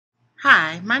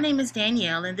Hi, my name is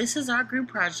Danielle, and this is our group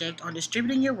project on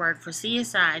distributing your work for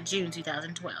CSI June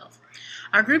 2012.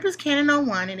 Our group is Canon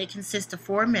 01 and it consists of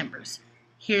 4 members.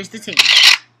 Here's the team.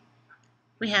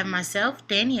 We have myself,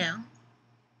 Danielle.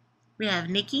 We have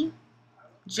Nikki,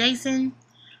 Jason,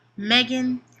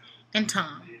 Megan, and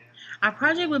Tom. Our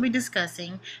project will be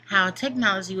discussing how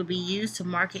technology will be used to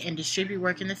market and distribute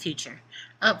work in the future.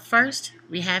 Up first,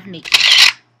 we have Nikki.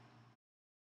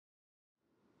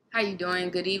 How you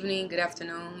doing? Good evening, good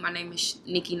afternoon. My name is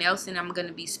Nikki Nelson. I'm going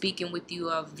to be speaking with you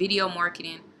of video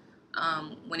marketing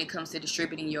when it comes to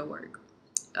distributing your work.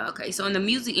 Okay, so in the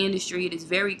music industry, it is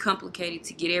very complicated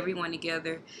to get everyone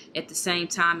together at the same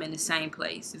time in the same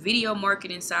place. Video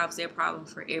marketing solves that problem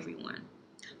for everyone.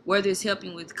 Whether it's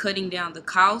helping with cutting down the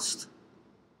cost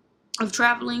of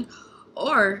traveling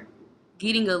or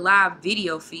getting a live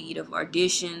video feed of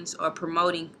auditions or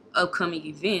promoting upcoming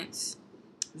events.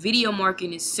 Video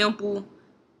marketing is simple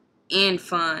and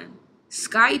fun.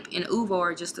 Skype and Uvo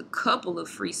are just a couple of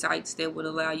free sites that would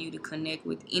allow you to connect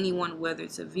with anyone, whether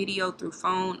it's a video through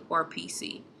phone or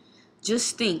PC.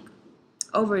 Just think,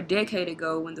 over a decade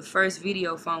ago when the first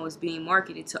video phone was being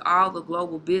marketed to all the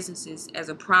global businesses as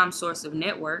a prime source of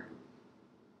network,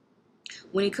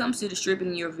 when it comes to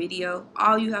distributing your video,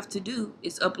 all you have to do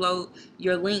is upload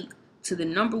your link to the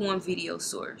 #1 video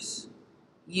source,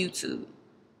 YouTube.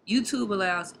 YouTube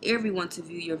allows everyone to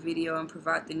view your video and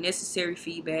provide the necessary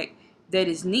feedback that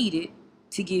is needed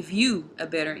to give you a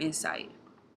better insight.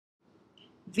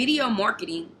 Video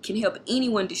marketing can help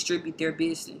anyone distribute their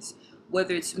business,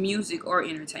 whether it's music or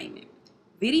entertainment.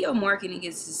 Video marketing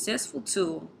is a successful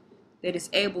tool that is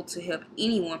able to help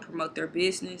anyone promote their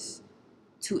business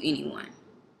to anyone.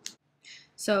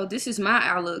 So this is my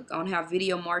outlook on how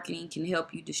video marketing can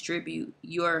help you distribute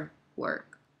your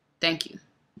work. Thank you.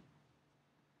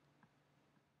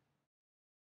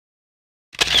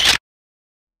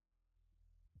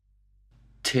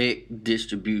 Tech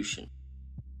distribution.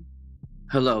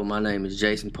 Hello, my name is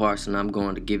Jason Parson. I'm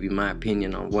going to give you my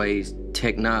opinion on ways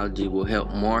technology will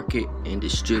help market and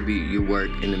distribute your work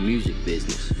in the music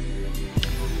business.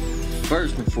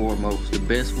 First and foremost, the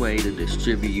best way to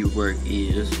distribute your work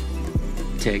is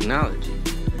technology.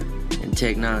 And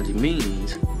technology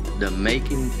means the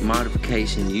making,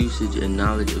 modification, usage, and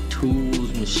knowledge of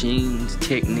tools, machines,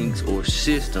 techniques, or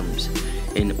systems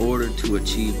in order to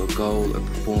achieve a goal or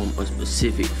perform a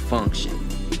specific function.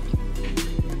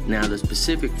 Now, the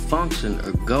specific function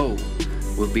or goal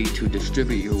would be to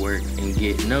distribute your work and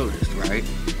get noticed, right?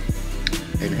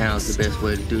 And how's the best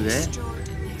way to do that?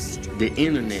 The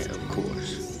internet, of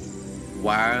course.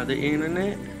 Why the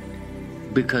internet?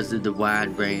 Because of the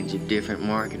wide range of different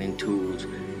marketing tools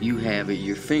you have at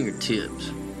your fingertips,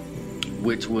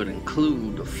 which would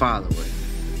include the following: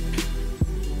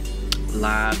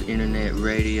 live internet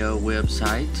radio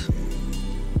websites,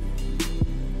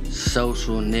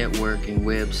 social networking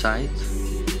websites,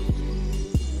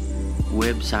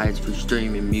 websites for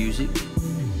streaming music,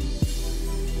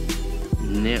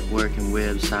 networking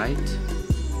websites,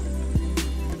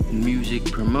 music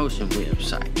promotion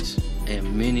websites,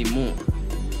 and many more.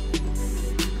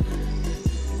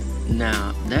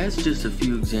 Now, that's just a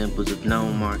few examples of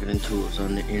known marketing tools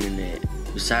on the internet.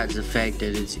 Besides the fact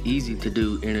that it's easy to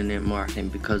do internet marketing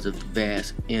because of the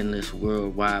vast, endless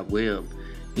World Wide Web,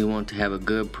 you want to have a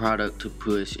good product to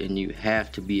push and you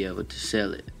have to be able to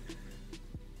sell it.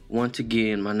 Once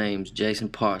again, my name's Jason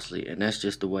Parsley, and that's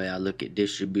just the way I look at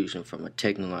distribution from a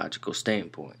technological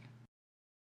standpoint.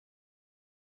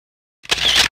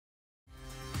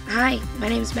 Hi, my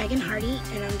name is Megan Hardy,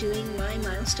 and I'm doing my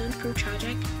milestone proof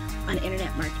project on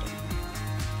internet marketing.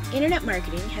 Internet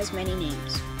marketing has many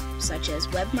names, such as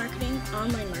web marketing,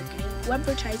 online marketing,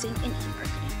 webvertising, and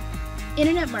e-marketing.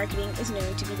 Internet marketing is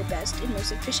known to be the best and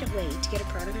most efficient way to get a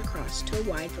product across to a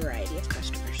wide variety of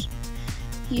customers.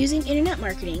 Using internet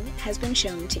marketing has been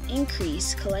shown to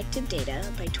increase collected data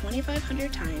by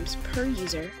 2,500 times per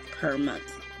user per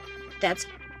month. That's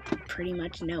pretty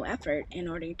much no effort in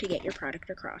order to get your product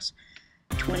across.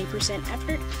 20%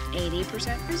 effort,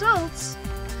 80% results.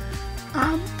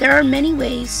 There are many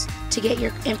ways to get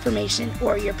your information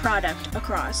or your product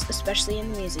across, especially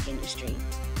in the music industry.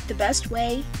 The best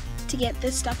way to get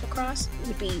this stuff across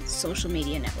would be social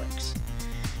media networks.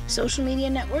 Social media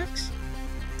networks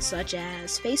such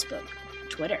as Facebook,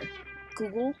 Twitter,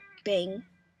 Google, Bing,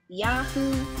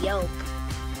 Yahoo, Yelp,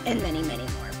 and many, many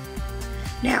more.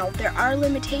 Now, there are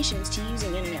limitations to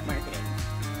using internet marketing.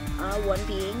 One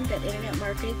being that internet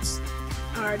markets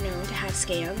are known to have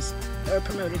scams or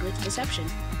promoted with deception.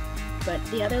 But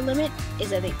the other limit is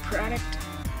that the product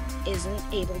isn't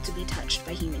able to be touched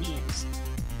by human hands.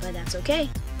 But that's okay.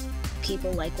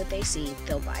 people like what they see,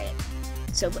 they'll buy it.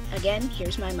 So again,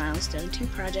 here's my Milestone 2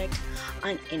 project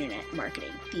on internet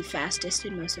marketing, the fastest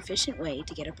and most efficient way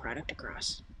to get a product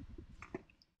across.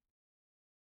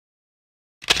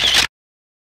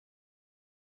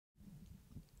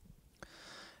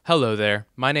 Hello there,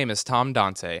 my name is Tom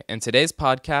Dante, and today's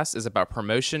podcast is about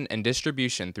promotion and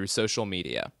distribution through social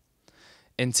media.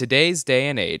 In today's day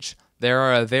and age, there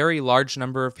are a very large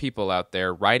number of people out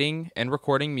there writing and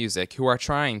recording music who are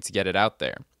trying to get it out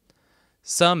there.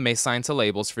 Some may sign to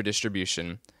labels for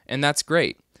distribution, and that's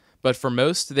great, but for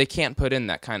most, they can't put in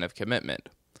that kind of commitment.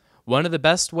 One of the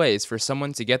best ways for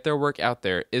someone to get their work out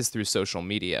there is through social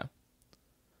media.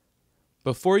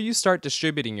 Before you start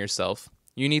distributing yourself,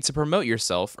 you need to promote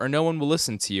yourself or no one will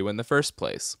listen to you in the first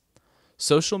place.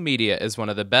 Social media is one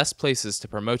of the best places to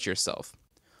promote yourself.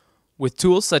 With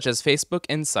tools such as Facebook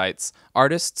Insights,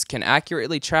 artists can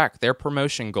accurately track their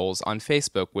promotion goals on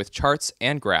Facebook with charts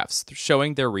and graphs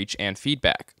showing their reach and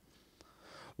feedback.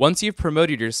 Once you've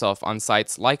promoted yourself on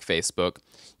sites like Facebook,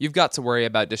 you've got to worry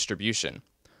about distribution.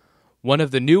 One of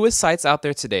the newest sites out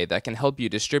there today that can help you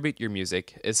distribute your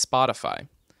music is Spotify.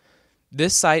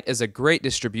 This site is a great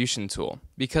distribution tool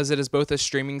because it is both a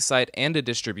streaming site and a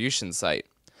distribution site.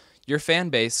 Your fan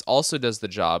base also does the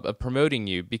job of promoting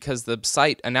you because the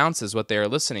site announces what they are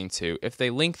listening to if they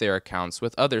link their accounts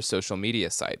with other social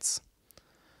media sites.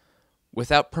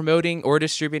 Without promoting or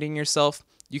distributing yourself,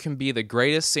 you can be the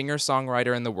greatest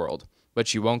singer-songwriter in the world,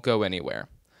 but you won't go anywhere.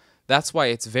 That's why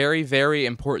it's very, very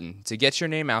important to get your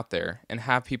name out there and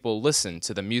have people listen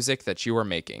to the music that you are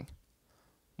making.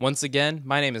 Once again,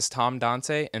 my name is Tom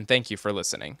Dante, and thank you for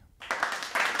listening.